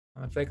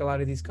I feel like a lot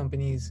of these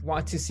companies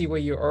want to see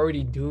what you're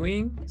already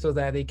doing so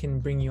that they can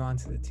bring you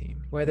onto the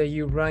team. Whether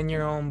you run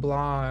your own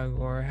blog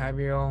or have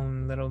your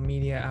own little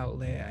media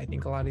outlet, I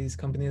think a lot of these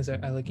companies are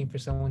looking for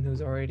someone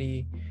who's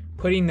already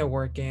putting the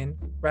work in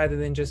rather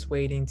than just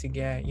waiting to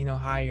get,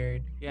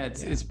 hired. Yeah,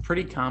 it's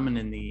pretty common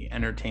in the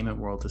entertainment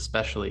world,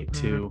 especially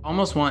Mhm. to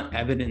almost want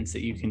evidence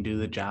that you can do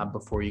the job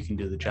before you can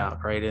do the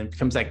job, right? And it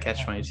becomes that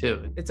catch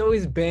 22. It's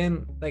always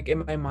been like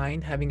in my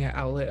mind having an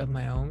outlet of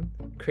my own,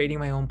 creating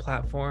my own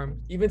platform.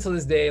 Even to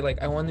this day,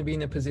 like I want to be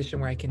in a position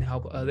where I can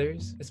help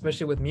others,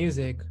 especially with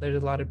music.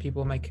 There's a lot of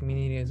people in my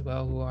community as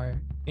well who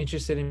are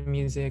interested in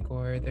music,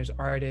 or there's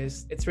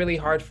artists. It's really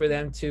hard for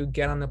them to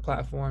get on the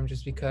platform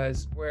just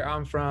because where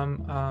I'm from,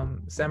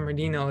 San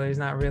Bernardino, there's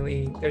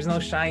no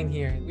shine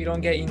here. We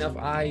don't get enough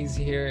eyes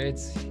here.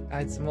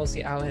 It's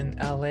mostly out in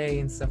LA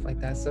and stuff like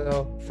that.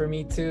 So for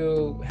me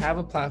to have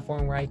a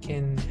platform where I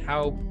can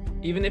help,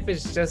 even if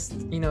it's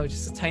just,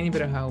 just a tiny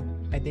bit of help,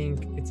 I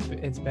think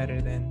it's better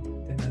than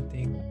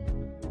nothing.